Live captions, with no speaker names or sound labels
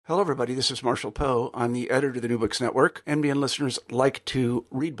Hello, everybody. This is Marshall Poe. I'm the editor of the New Books Network. NBN listeners like to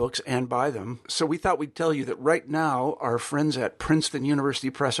read books and buy them. So we thought we'd tell you that right now, our friends at Princeton University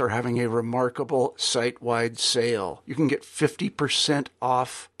Press are having a remarkable site-wide sale. You can get 50%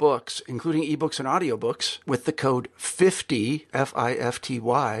 off books, including ebooks and audiobooks, with the code 50,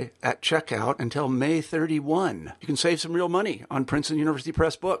 F-I-F-T-Y, at checkout until May 31. You can save some real money on Princeton University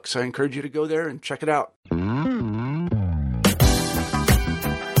Press books. I encourage you to go there and check it out.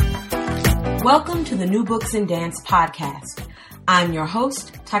 Welcome to the New Books and Dance podcast. I'm your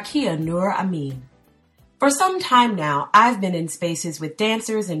host, Takia Nur Amin. For some time now, I've been in spaces with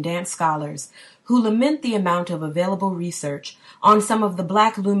dancers and dance scholars who lament the amount of available research on some of the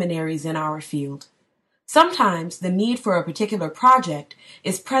Black luminaries in our field. Sometimes the need for a particular project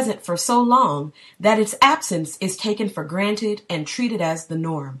is present for so long that its absence is taken for granted and treated as the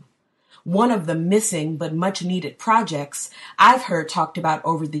norm. One of the missing but much needed projects I've heard talked about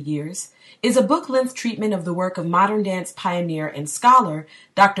over the years is a book-length treatment of the work of modern dance pioneer and scholar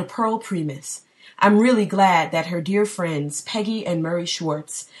Dr. Pearl Primus. I'm really glad that her dear friends Peggy and Murray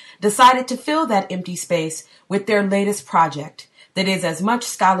Schwartz decided to fill that empty space with their latest project that is as much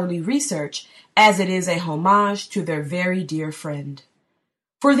scholarly research as it is a homage to their very dear friend.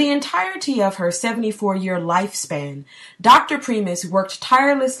 For the entirety of her 74-year lifespan, Dr. Primus worked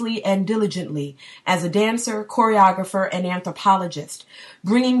tirelessly and diligently as a dancer, choreographer, and anthropologist,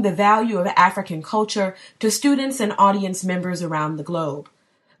 bringing the value of African culture to students and audience members around the globe.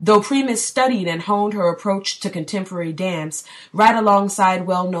 Though Primus studied and honed her approach to contemporary dance right alongside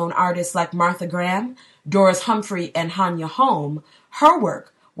well-known artists like Martha Graham, Doris Humphrey, and Hanya Holm, her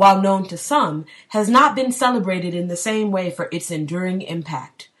work, while known to some, has not been celebrated in the same way for its enduring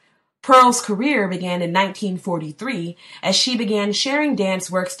impact. Pearl's career began in 1943 as she began sharing dance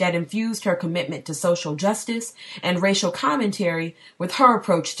works that infused her commitment to social justice and racial commentary with her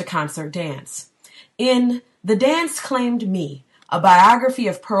approach to concert dance. In The Dance Claimed Me, a biography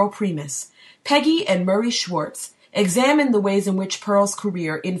of Pearl Primus, Peggy and Murray Schwartz examine the ways in which Pearl's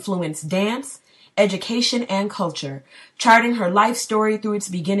career influenced dance, education, and culture, charting her life story through its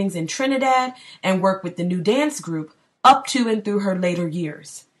beginnings in Trinidad and work with the New Dance Group up to and through her later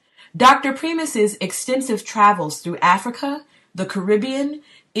years. Dr. Primus's extensive travels through Africa, the Caribbean,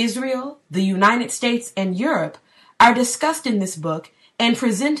 Israel, the United States, and Europe are discussed in this book and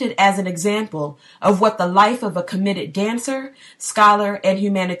presented as an example of what the life of a committed dancer, scholar, and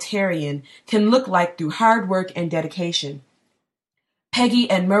humanitarian can look like through hard work and dedication.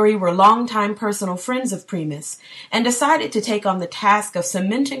 Peggy and Murray were longtime personal friends of Primus and decided to take on the task of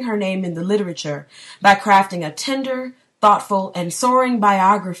cementing her name in the literature by crafting a tender, thoughtful, and soaring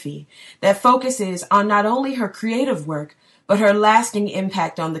biography that focuses on not only her creative work, but her lasting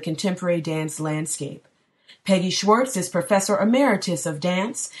impact on the contemporary dance landscape. Peggy Schwartz is Professor Emeritus of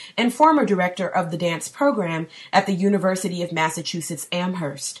Dance and former Director of the Dance Program at the University of Massachusetts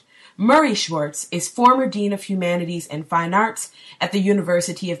Amherst. Murray Schwartz is former Dean of Humanities and Fine Arts at the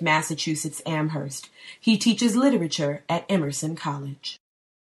University of Massachusetts Amherst. He teaches literature at Emerson College.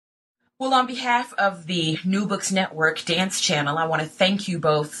 Well, on behalf of the New Books Network Dance Channel, I want to thank you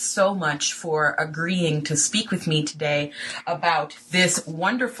both so much for agreeing to speak with me today about this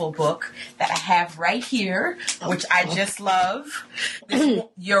wonderful book that I have right here, which I just love.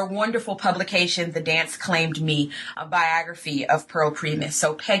 Your wonderful publication, The Dance Claimed Me, a biography of Pearl Primus.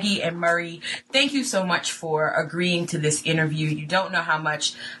 So Peggy and Murray, thank you so much for agreeing to this interview. You don't know how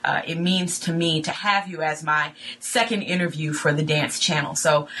much it means to me to have you as my second interview for the Dance Channel.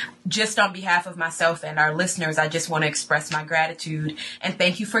 So just on behalf of myself and our listeners, I just want to express my gratitude and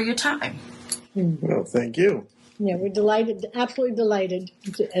thank you for your time. Well, thank you. Yeah, we're delighted, absolutely delighted,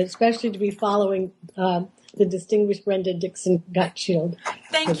 especially to be following the distinguished Brenda Dixon Gottschalk.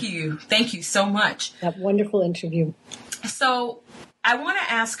 Thank you. Thank you so much. That wonderful interview. So I want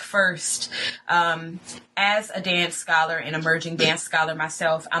to ask first, as a dance scholar, an emerging dance scholar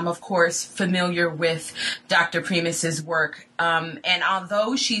myself, I'm of course familiar with Dr. Primus's work. And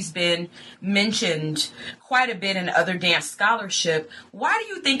although she's been mentioned quite a bit in other dance scholarship, why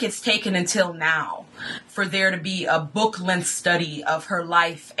do you think it's taken until now for there to be a book-length study of her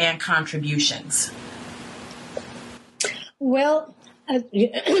life and contributions? Well, it's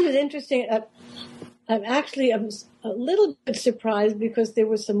interesting. I'm a little bit surprised because there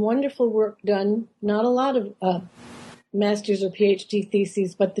was some wonderful work done, not a lot of master's or PhD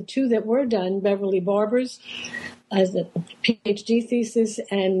theses, but the two that were done, Beverly Barber's as a PhD thesis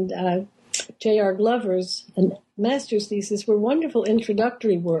and J.R. Glover's master's thesis, were wonderful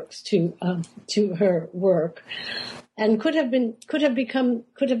introductory works to her work, and could have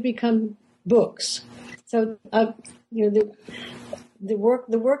become books. So the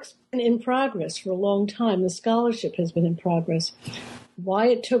work's been in progress for a long time. The scholarship has been in progress. Why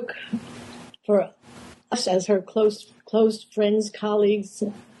it took for us as her close friends, colleagues,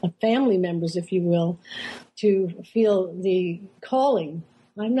 family members, if you will, to feel the calling,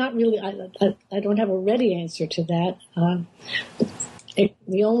 I'm not really. I don't have a ready answer to that.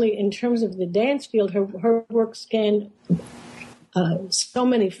 In terms of the dance field, her work scanned so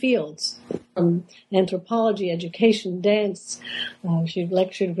many fields, from anthropology, education, dance. She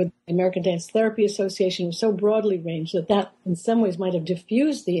lectured with the American Dance Therapy Association, so broadly ranged that in some ways might have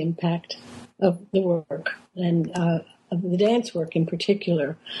diffused the impact of the work and of the dance work in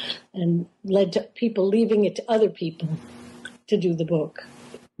particular, and led to people leaving it to other people to do the book.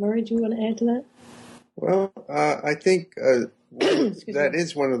 Murray, do you want to add to that? Well, I think that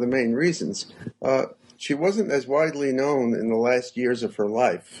is one of the main reasons. She wasn't as widely known in the last years of her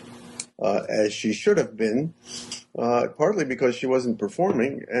life as she should have been, partly because she wasn't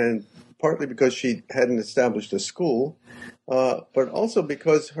performing and partly because she hadn't established a school, but also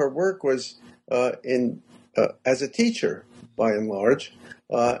because her work was as a teacher, by and large,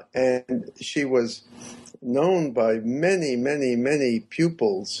 and she was known by many, many, many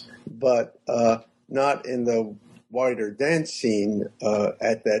pupils, but not in the wider dance scene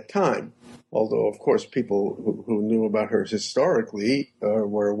at that time. Although, of course, people who knew about her historically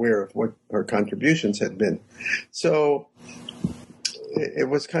were aware of what her contributions had been. So it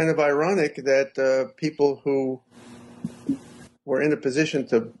was kind of ironic that people who were in a position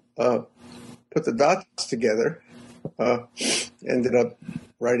to put the dots together ended up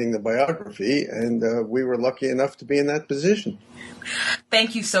writing the biography, and we were lucky enough to be in that position.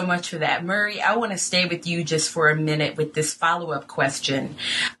 Thank you so much for that. Murray, I want to stay with you just for a minute with this follow-up question.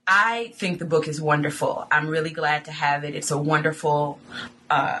 I think the book is wonderful. I'm really glad to have it. It's a wonderful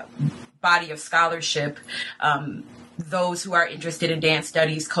body of scholarship. Those who are interested in dance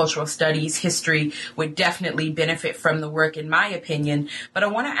studies, cultural studies, history would definitely benefit from the work, in my opinion. But I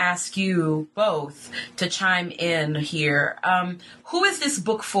want to ask you both to chime in here. Who is this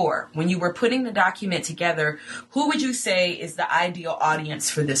book for? When you were putting the document together, who would you say is the ideal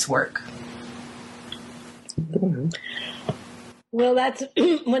audience for this work? Well, that's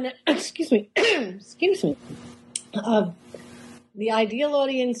when. Excuse me. The ideal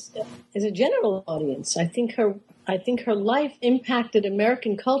audience is a general audience. I think her life impacted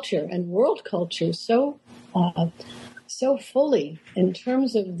American culture and world culture so fully in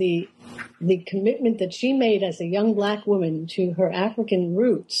terms of the commitment that she made as a young Black woman to her African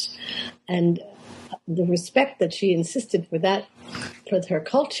roots, and the respect that she insisted for her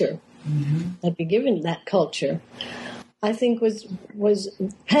culture, that be given that culture, I think was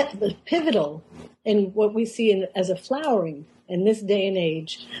pivotal in what we see as a flowering in this day and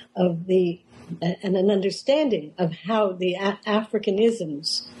age of and an understanding of how the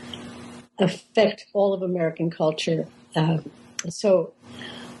Africanisms affect all of American culture. So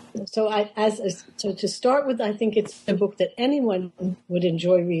to start with, I think it's a book that anyone would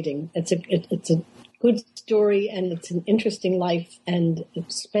enjoy reading. It's a good story, and it's an interesting life, and it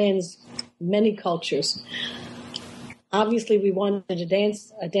spans many cultures. Obviously, we wanted a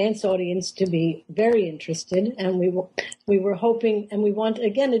dance audience to be very interested, and we were hoping, and we want,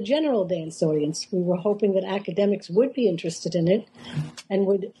 again, a general dance audience. We were hoping that academics would be interested in it and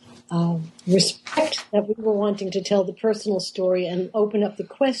would respect that we were wanting to tell the personal story and open up the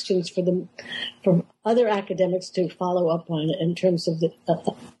questions for other academics to follow up on in terms of the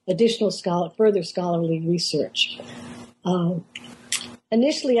additional further scholarly research.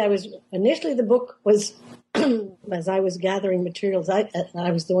 Initially, the book was. As I was gathering materials, I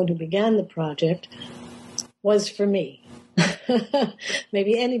was the one who began the project, was for me.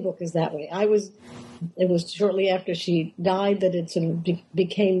 Maybe any book is that way. It was shortly after she died that it sort of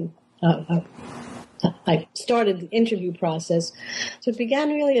became, I started the interview process. So it began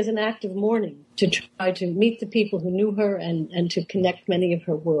really as an act of mourning to try to meet the people who knew her and to connect many of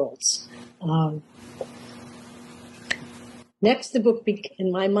her worlds. Next, the book,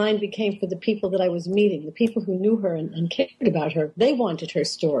 in my mind, became for the people that I was meeting, the people who knew her and cared about her. They wanted her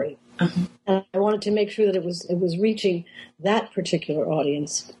story. Uh-huh. And I wanted to make sure that it was reaching that particular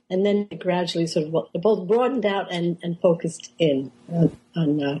audience. And then it gradually sort of both broadened out and focused in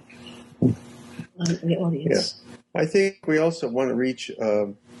on the audience. Yeah. I think we also want to reach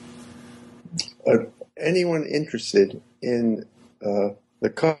anyone interested in the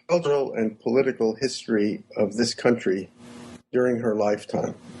cultural and political history of this country during her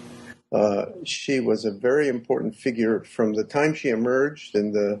lifetime. She was a very important figure from the time she emerged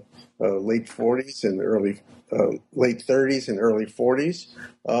in the late 40s and late 30s and early 40s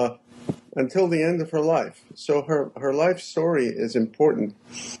until the end of her life. So her life story is important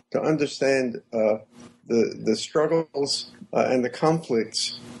to understand the struggles and the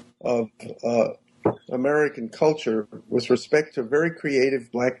conflicts of American culture with respect to very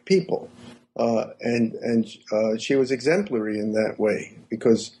creative black people. And she was exemplary in that way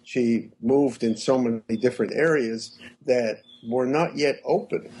because she moved in so many different areas that were not yet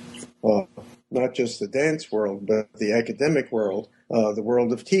open. Not just the dance world, but the academic world, the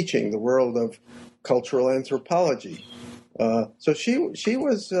world of teaching, the world of cultural anthropology. So she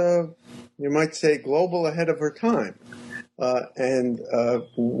was, you might say, global ahead of her time. And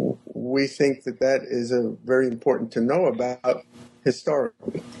we think that is very important to know about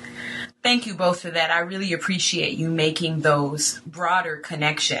historically. Thank you both for that. I really appreciate you making those broader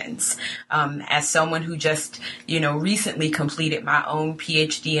connections. As someone who just, recently completed my own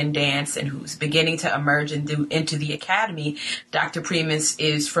PhD in dance and who's beginning to emerge into the academy, Dr. Primus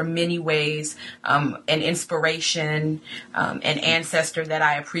is, for many ways, an inspiration, an ancestor that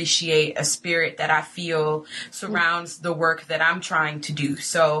I appreciate, a spirit that I feel surrounds the work that I'm trying to do.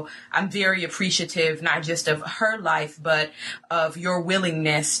 So I'm very appreciative, not just of her life, but of your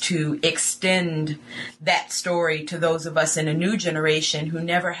willingness to extend that story to those of us in a new generation who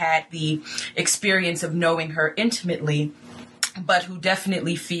never had the experience of knowing her intimately, but who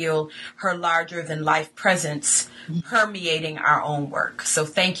definitely feel her larger than life presence permeating our own work. So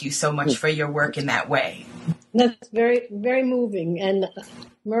thank you so much for your work in that way. That's very, very moving. And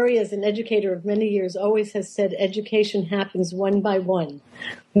Murray, as an educator of many years, always has said education happens one by one.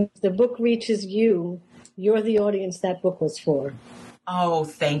 If the book reaches you, you're the audience that book was for. Oh,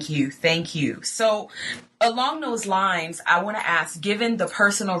 thank you. Thank you. So along those lines, I want to ask, given the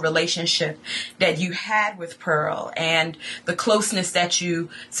personal relationship that you had with Pearl and the closeness that you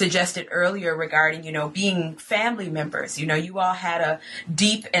suggested earlier regarding, being family members, you all had a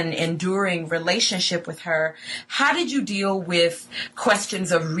deep and enduring relationship with her. How did you deal with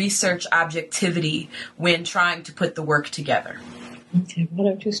questions of research objectivity when trying to put the work together? Okay, why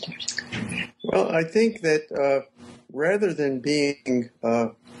don't you start? Well, I think that rather than being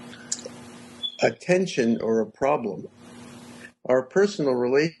a tension or a problem, our personal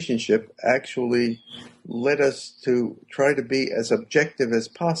relationship actually led us to try to be as objective as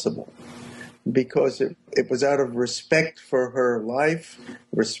possible because it was out of respect for her life,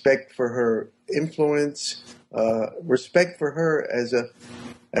 respect for her influence, respect for her as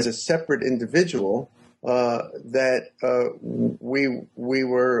a separate individual, that we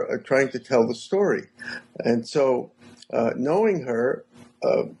were trying to tell the story. And so knowing her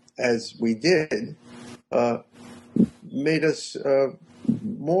as we did made us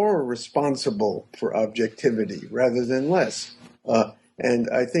more responsible for objectivity rather than less. And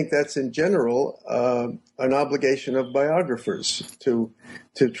I think that's in general an obligation of biographers to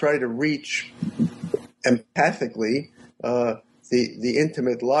try to reach empathically the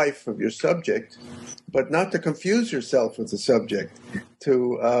intimate life of your subject, but not to confuse yourself with the subject,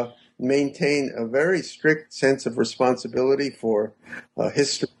 to maintain a very strict sense of responsibility for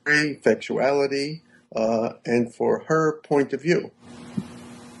history, factuality, and for her point of view.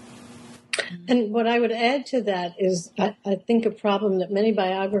 And what I would add to that is I think a problem that many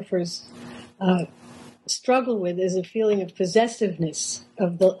biographers struggle with is a feeling of possessiveness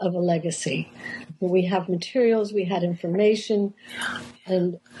of a legacy. We have materials, we had information,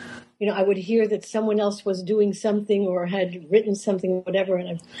 and I would hear that someone else was doing something or had written something, whatever,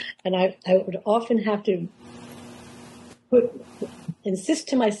 and I would often have to insist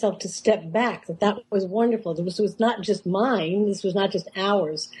to myself to step back, that was wonderful. This was not just mine. This was not just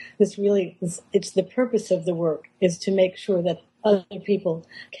ours. This really, it's the purpose of the work is to make sure that other people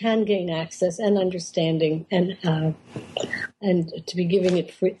can gain access and understanding and to be giving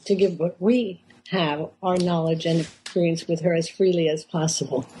it free, to give what we have, our knowledge and experience with her as freely as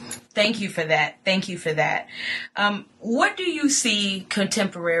possible. Thank you for that. Thank you for that. What do you see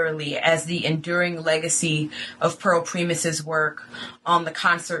contemporarily as the enduring legacy of Pearl Primus's work on the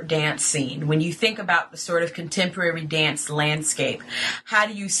concert dance scene? When you think about the sort of contemporary dance landscape, how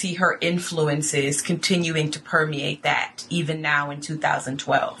do you see her influences continuing to permeate that, even now in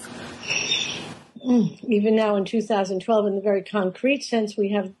 2012? Even now in 2012, in the very concrete sense, we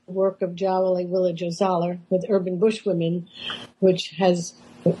have the work of Jawole Willa-Jozala with Urban Bushwomen, which has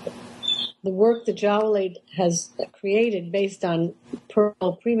the work that Jawole has created based on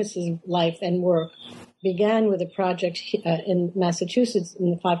Pearl Primus's life and work began with a project in Massachusetts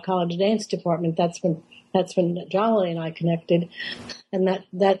in the Five College Dance Department. That's when Jawole and I connected, and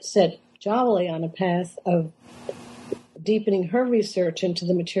that set Jawole on a path of deepening her research into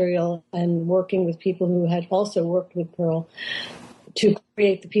the material and working with people who had also worked with Pearl. to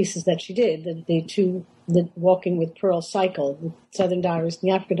create the pieces that she did, the Walking with Pearl cycle, the Southern Diaries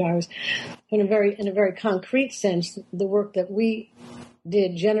and the Africa Diaries. In a very concrete sense, the work that we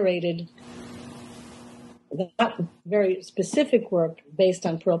did generated that very specific work based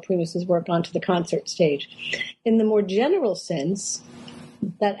on Pearl Primus's work onto the concert stage. In the more general sense,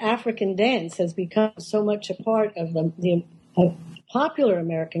 that African dance has become so much a part of the popular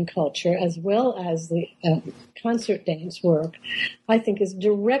American culture as well as the concert dance work, I think is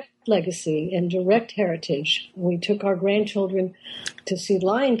direct legacy and direct heritage. We took our grandchildren to see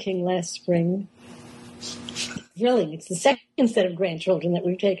Lion King last spring. Thrilling. It's the second set of grandchildren that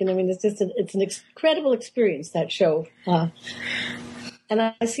we've taken. I mean, it's an incredible experience, that show. And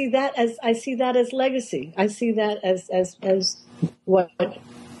I see that as legacy. I see that as what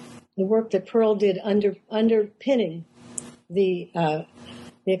the work that Pearl did underpinning the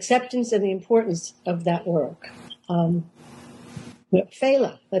acceptance and the importance of that work.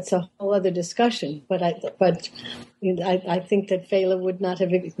 Fela, that's a whole other discussion. But I think that Fela would not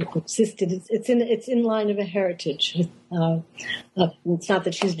have existed. It's in line of a heritage. It's not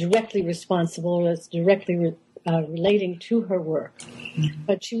that she's directly responsible or it's directly relating to her work,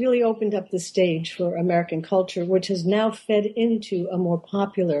 but she really opened up the stage for American culture, which has now fed into a more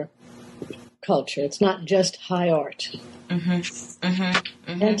popular culture. It's not just high art.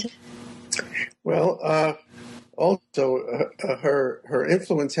 Well, also, her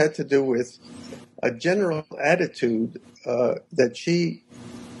influence had to do with a general attitude that she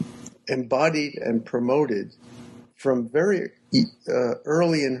embodied and promoted from very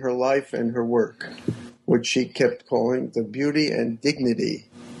early in her life and her work, which she kept calling the beauty and dignity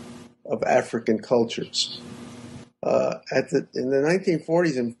of African cultures. In the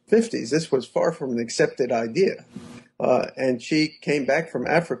 1940s and 50s, this was far from an accepted idea. And she came back from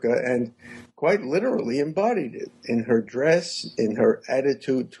Africa and quite literally embodied it in her dress, in her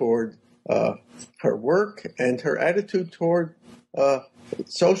attitude toward her work, and her attitude toward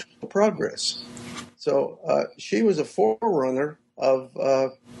social progress. So she was a forerunner of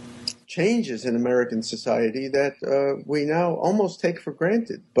changes in American society that we now almost take for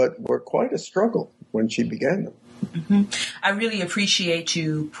granted, but were quite a struggle when she began them. I really appreciate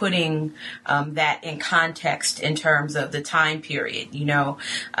you putting that in context in terms of the time period. You know,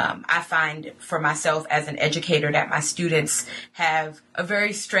 I find for myself as an educator that my students have a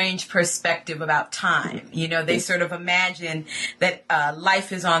very strange perspective about time. You know, they sort of imagine that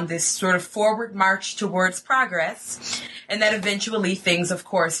life is on this sort of forward march towards progress, and that eventually things, of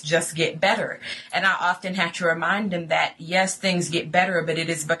course, just get better. And I often have to remind them that, yes, things get better, but it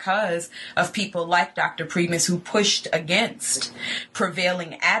is because of people like Dr. Primus who pushed against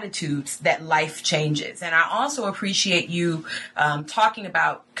prevailing attitudes that life changes. And I also appreciate you talking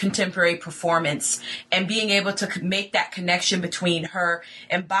about contemporary performance and being able to make that connection between her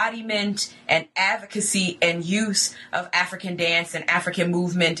embodiment and advocacy and use of African dance and African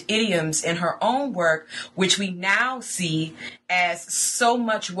movement idioms in her own work, which we now see as so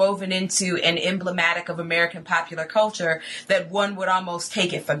much woven into and emblematic of American popular culture that one would almost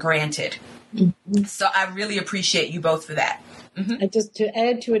take it for granted. Mm-hmm. So I really appreciate you both for that. Mm-hmm. And just to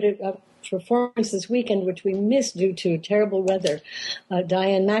add to it, a performance this weekend, which we missed due to terrible weather,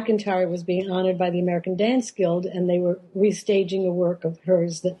 Diane McIntyre was being honored by the American Dance Guild, and they were restaging a work of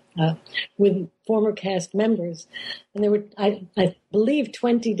hers that with former cast members. And there were, I believe,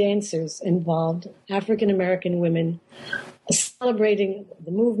 20 dancers involved, African-American women, celebrating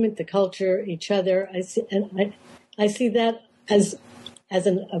the movement, the culture, each other. I see that as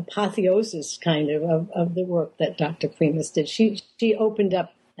an apotheosis, kind of the work that Dr. Primus did. She opened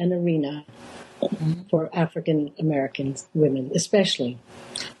up an arena for African American women, especially.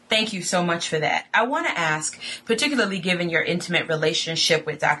 Thank you so much for that. I want to ask, particularly given your intimate relationship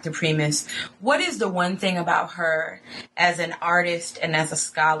with Dr. Primus, what is the one thing about her as an artist and as a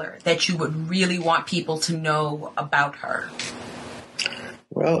scholar that you would really want people to know about her?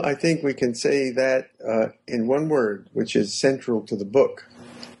 Well, I think we can say that in one word, which is central to the book: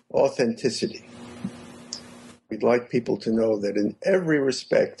 authenticity. We'd like people to know that in every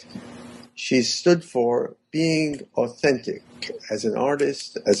respect, she stood for being authentic as an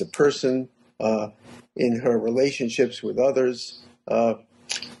artist, as a person, in her relationships with others.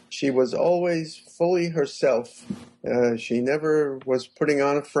 She was always fully herself. She never was putting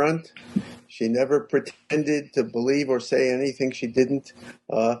on a front. She never pretended to believe or say anything she didn't.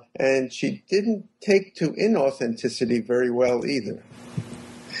 And she didn't take to inauthenticity very well either.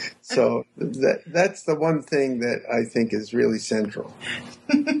 So that's the one thing that I think is really central.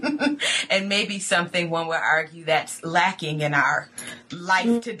 And maybe something one would argue that's lacking in our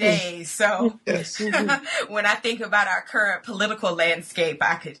life today. So Yes. when I think about our current political landscape,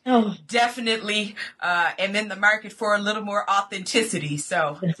 I could definitely am in the market for a little more authenticity.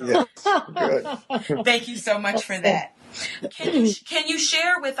 So Yes. Good. thank you so much for that. Can you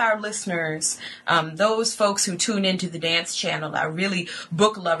share with our listeners, those folks who tune into the Dance Channel are really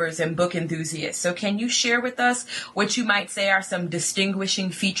book lovers and book enthusiasts. So can you share with us what you might say are some distinguishing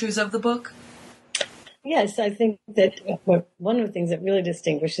features of the book? Yes, I think that one of the things that really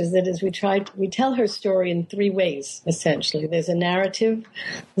distinguishes it is we tell her story in three ways, essentially. There's a narrative,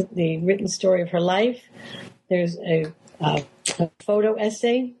 the written story of her life. There's a photo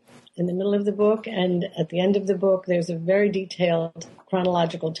essay in the middle of the book, and at the end of the book, there's a very detailed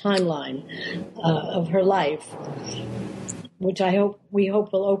chronological timeline of her life, which we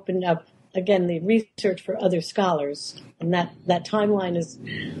hope will open up, again, the research for other scholars. And that timeline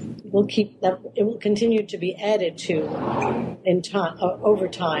it will continue to be added to in time, over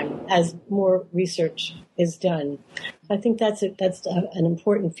time, as more research is done. I think that's an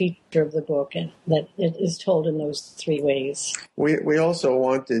important feature of the book, and that it is told in those three ways. We also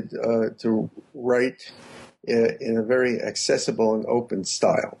wanted to write in a very accessible and open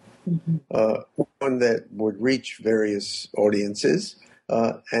style, one that would reach various audiences,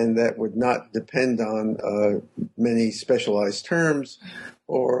 and that would not depend on many specialized terms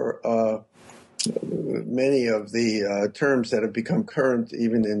or many of the terms that have become current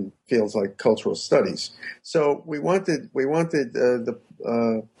even in fields like cultural studies. So we wanted the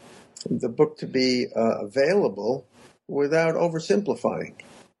book to be available without oversimplifying,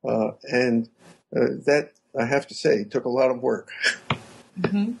 and that, I have to say, took a lot of work.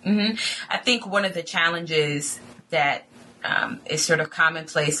 I think one of the challenges that is sort of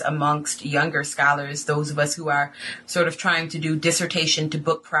commonplace amongst younger scholars, those of us who are sort of trying to do dissertation to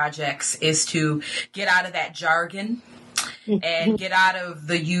book projects, is to get out of that jargon and get out of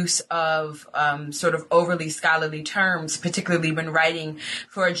the use of sort of overly scholarly terms, particularly when writing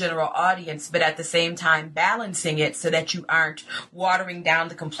for a general audience, but at the same time balancing it so that you aren't watering down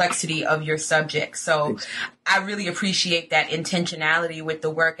the complexity of your subject. So I really appreciate that intentionality with the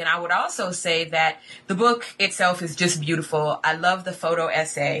work. And I would also say that the book itself is just beautiful. I love the photo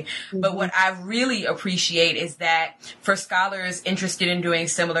essay. But what I really appreciate is that for scholars interested in doing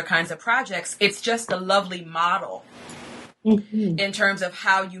similar kinds of projects, it's just a lovely model in terms of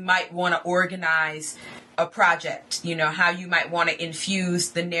how you might want to organize a project, how you might want to infuse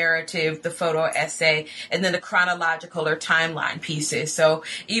the narrative, the photo essay, and then the chronological or timeline pieces. So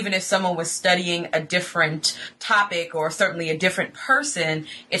even if someone was studying a different topic or certainly a different person,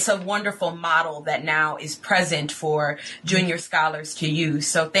 it's a wonderful model that now is present for junior scholars to use.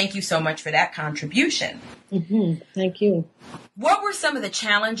 So thank you so much for that contribution. Thank you. What were some of the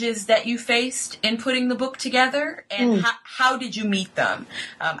challenges that you faced in putting the book together, and how did you meet them?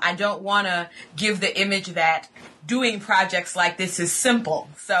 I don't want to give the image that doing projects like this is simple.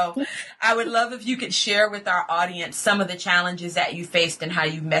 So I would love if you could share with our audience some of the challenges that you faced and how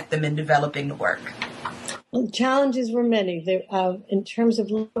you met them in developing the work. Well, the challenges were many. In terms of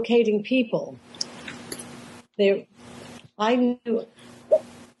locating people, I knew...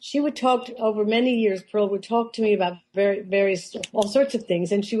 She would talk over many years. Pearl would talk to me about all sorts of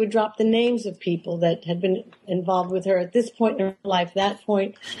things, and she would drop the names of people that had been involved with her at this point in her life, that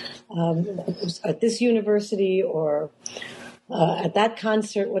point, at this university or at that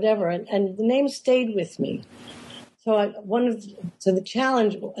concert, whatever. And the names stayed with me. So the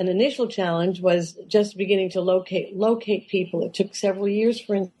challenge, an initial challenge, was just beginning to locate people. It took several years,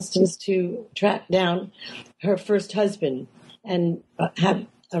 for instance, to track down her first husband and have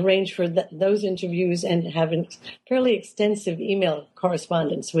arrange for those interviews and have a fairly extensive email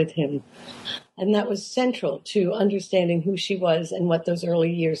correspondence with him. And that was central to understanding who she was and what those early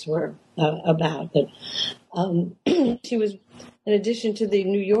years were about. She was, in addition to the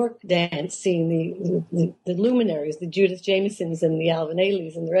New York dance scene, the luminaries, the Judith Jamisons and the Alvin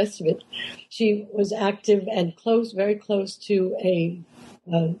Ailey's and the rest of it, she was active and very close to a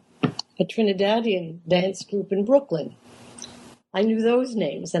Trinidadian dance group in Brooklyn. I knew those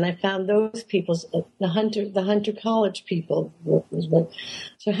names, and I found those people, the Hunter College people.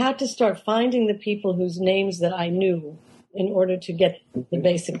 So I had to start finding the people whose names that I knew in order to get the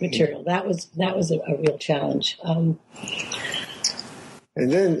basic material. That was a real challenge. And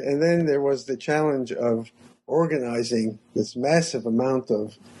then there was the challenge of organizing this massive amount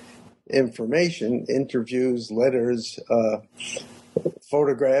of information, interviews, letters,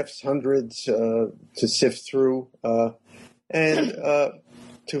 photographs, hundreds to sift through. And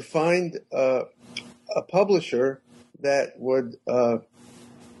to find a publisher that would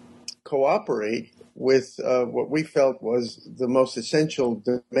cooperate with what we felt was the most essential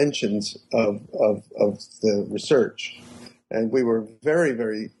dimensions of the research. And we were very,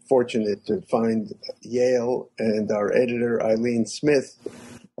 very fortunate to find Yale and our editor, Eileen Smith,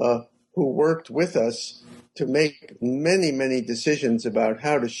 who worked with us to make many, many decisions about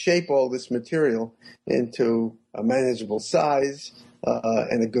how to shape all this material into a manageable size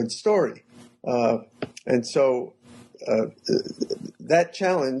and a good story. And so that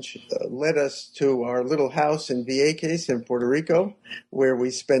challenge led us to our little house in Vieques in Puerto Rico, where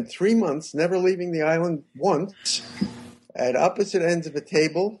we spent 3 months, never leaving the island once, at opposite ends of a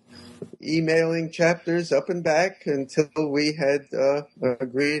table, emailing chapters up and back until we had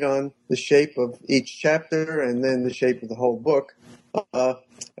agreed on the shape of each chapter and then the shape of the whole book.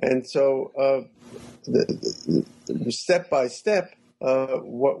 And so step by step,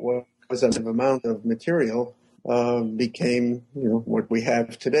 what was an amount of material became what we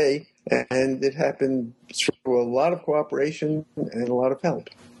have today. And it happened through a lot of cooperation and a lot of help.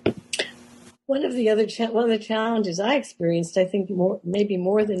 One of the challenges I experienced, I think maybe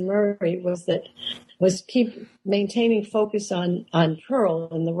more than Murray, was keep maintaining focus on Pearl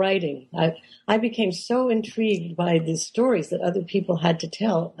and the writing. I became so intrigued by the stories that other people had to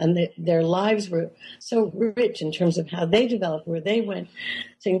tell, and their lives were so rich in terms of how they developed, where they went,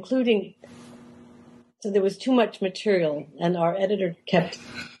 so there was too much material, and our editor kept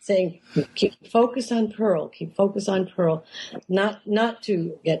saying, keep focus on Pearl, not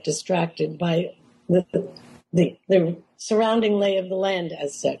to get distracted by the surrounding lay of the land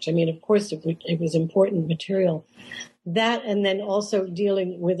as such. I mean, of course, it was important material. That, and then also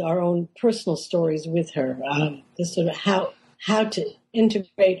dealing with our own personal stories with her, the sort of how to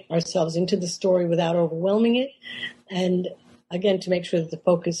integrate ourselves into the story without overwhelming it, and again, to make sure that the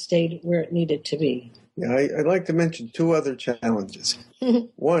focus stayed where it needed to be. Yeah, I'd like to mention 2 other challenges.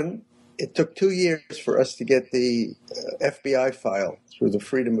 One, it took 2 years for us to get the FBI file through the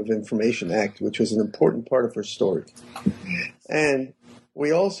Freedom of Information Act, which was an important part of her story. And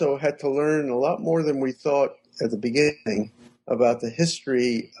we also had to learn a lot more than we thought at the beginning about the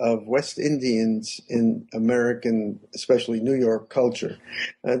history of West Indians in American, especially New York culture.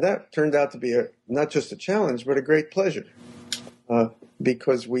 And that turned out to be not just a challenge, but a great pleasure.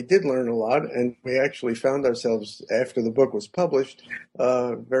 Because we did learn a lot, and we actually found ourselves, after the book was published,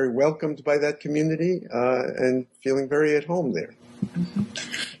 very welcomed by that community and feeling very at home there. Mm-hmm.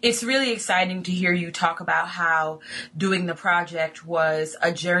 It's really exciting to hear you talk about how doing the project was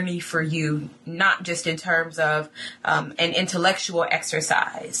a journey for you, not just in terms of an intellectual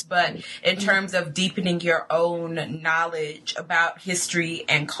exercise, but in terms of deepening your own knowledge about history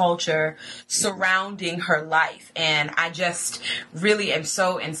and culture surrounding her life. And I just really am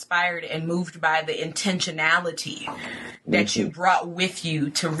so inspired and moved by the intentionality that you brought with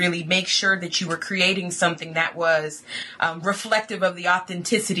you to really make sure that you were creating something that was reflective of the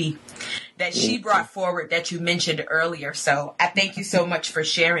authenticity that she brought forward that you mentioned earlier. So I thank you so much for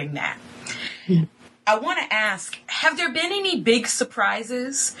sharing that. I want to ask, have there been any big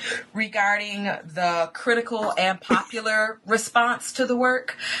surprises regarding the critical and popular response to the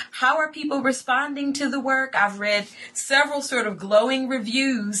work? How are people responding to the work? I've read several sort of glowing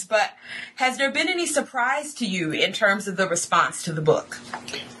reviews, but has there been any surprise to you in terms of the response to the book?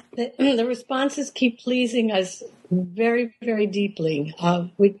 The responses keep pleasing us very, very deeply.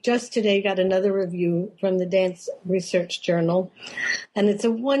 We just today got another review from the Dance Research Journal, and it's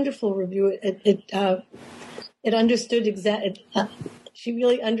a wonderful review. It understood she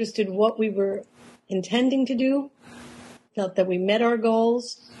really understood what we were intending to do, felt that we met our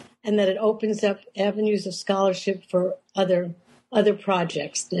goals, and that it opens up avenues of scholarship for other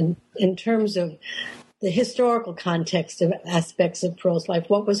projects. And in terms of the historical context of aspects of Pearl's life,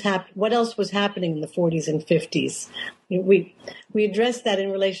 what else was happening in the 40s and 50s. We address that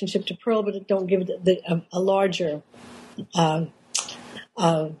in relationship to Pearl, but don't give it a larger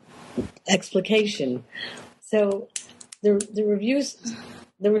explication. So the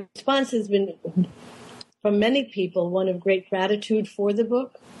response has been, from many people, one of great gratitude for the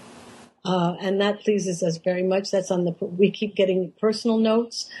book. And that pleases us very much. We keep getting personal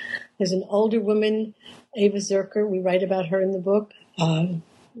notes. There's an older woman, Ava Zerker, we write about her in the book,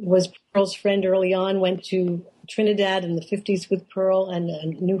 was Pearl's friend early on, went to Trinidad in the 50s with Pearl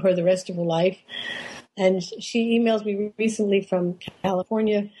and knew her the rest of her life. And she emailed me recently from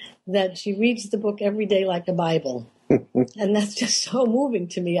California that she reads the book every day like a Bible. And that's just so moving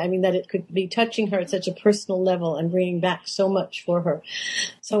to me. I mean, that it could be touching her at such a personal level and bringing back so much for her.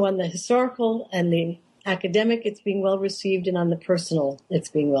 So on the historical and the academic, it's being well received, and on the personal, it's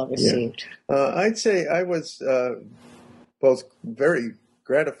being well received. Yeah. I'd say I was both very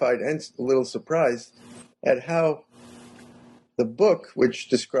gratified and a little surprised at how the book, which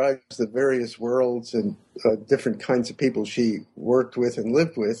describes the various worlds and different kinds of people she worked with and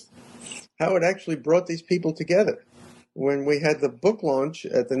lived with, how it actually brought these people together. When we had the book launch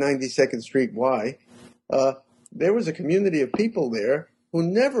at the 92nd Street Y, there was a community of people there who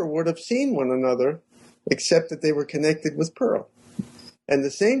never would have seen one another except that they were connected with Pearl. And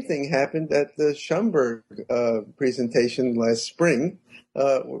the same thing happened at the Schomburg presentation last spring,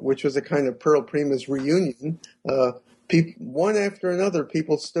 which was a kind of Pearl Primus reunion. One after another,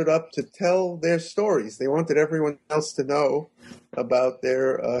 people stood up to tell their stories. They wanted everyone else to know about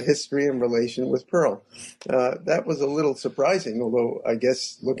their history and relation with Pearl. That was a little surprising, although I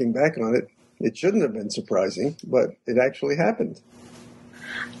guess looking back on it, it shouldn't have been surprising, but it actually happened.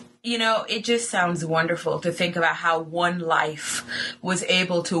 You know, it just sounds wonderful to think about how one life was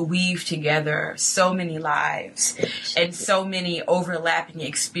able to weave together so many lives and so many overlapping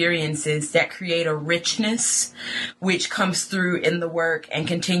experiences that create a richness which comes through in the work and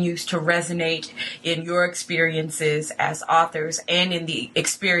continues to resonate in your experiences as authors and in the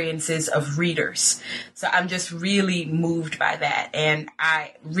experiences of readers. So I'm just really moved by that, and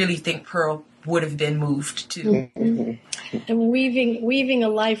I really think Pearl would have been moved too. Mm-hmm. And Weaving a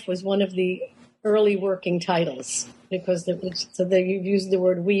Life was one of the early working titles, because you've used the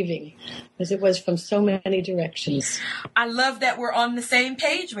word weaving, because it was from so many directions. I love that we're on the same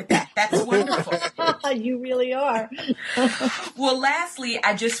page with that. That's wonderful. You really are. Well, lastly,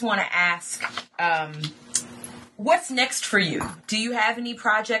 I just want to ask, what's next for you? Do you have any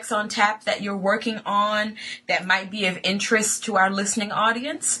projects on tap that you're working on that might be of interest to our listening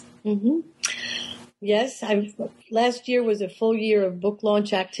audience? Mm-hmm. Yes, last year was a full year of book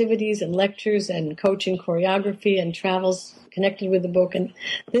launch activities and lectures and coaching choreography and travels connected with the book. And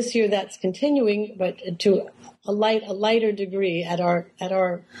this year that's continuing, but to a lighter degree at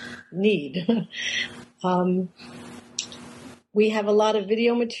our need. We have a lot of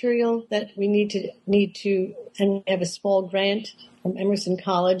video material that we need to, and we have a small grant from Emerson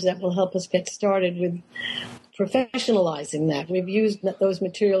College that will help us get started with professionalizing that. We've used those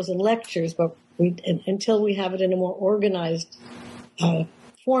materials in lectures, but until we have it in a more organized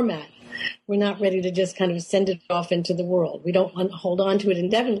format, we're not ready to just kind of send it off into the world. We don't want to hold on to it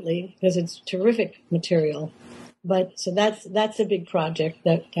indefinitely because it's terrific material. But so that's a big project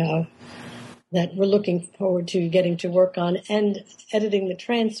that we're looking forward to getting to work on, and editing the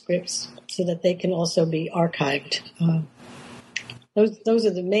transcripts so that they can also be archived. Those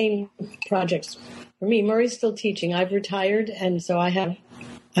are the main projects for me. Murray's still teaching. I've retired, and so I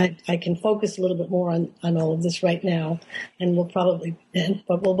can focus a little bit more on all of this right now, and we'll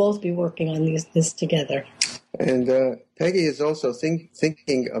both be working on this together. And Peggy is also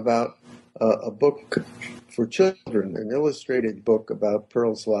thinking about a book for children, an illustrated book about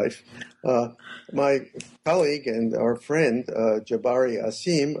Pearl's life. My colleague and our friend, Jabari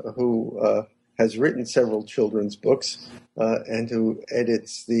Asim, who has written several children's books and who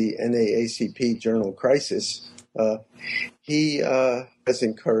edits the NAACP journal Crisis, he has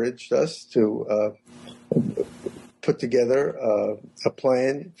encouraged us to put together a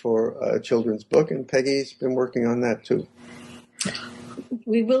plan for a children's book, and Peggy's been working on that too.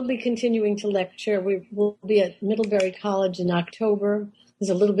 We will be continuing to lecture. We will be at Middlebury College in October. There's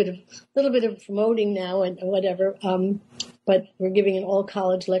a little bit of promoting now and whatever, but we're giving an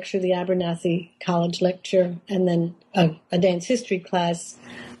all-college lecture, the Abernathy College lecture, and then a dance history class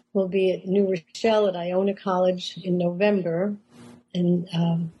will be at New Rochelle at Iona College in November, and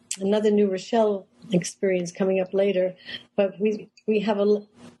another New Rochelle experience coming up later. But we have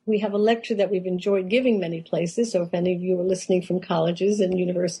a lecture that we've enjoyed giving many places. So if any of you are listening from colleges and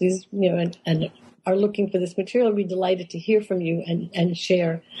universities, and are looking for this material, we'd be delighted to hear from you and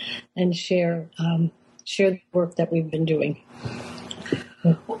share the work that we've been doing.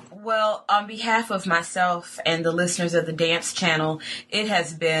 Well, on behalf of myself and the listeners of the Dance Channel, it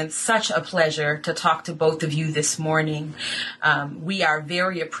has been such a pleasure to talk to both of you this morning. We are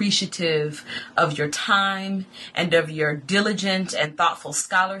very appreciative of your time and of your diligent and thoughtful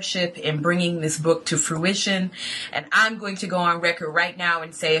scholarship in bringing this book to fruition. And I'm going to go on record right now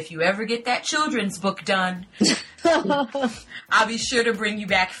and say, if you ever get that children's book done, I'll be sure to bring you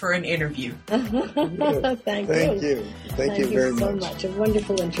back for an interview. Thank you. Thank you very so much. A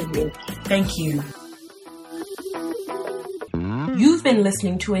wonderful interview. Thank you. You've been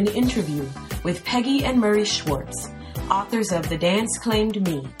listening to an interview with Peggy and Murray Schwartz, authors of The Dance Claimed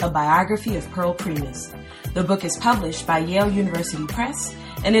Me, a biography of Pearl Primus. The book is published by Yale University Press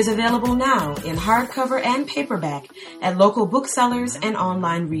and is available now in hardcover and paperback at local booksellers and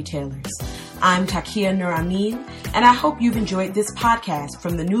online retailers. I'm Takia Nur Amin, and I hope you've enjoyed this podcast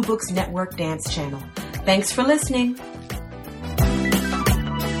from the New Books Network Dance Channel. Thanks for listening.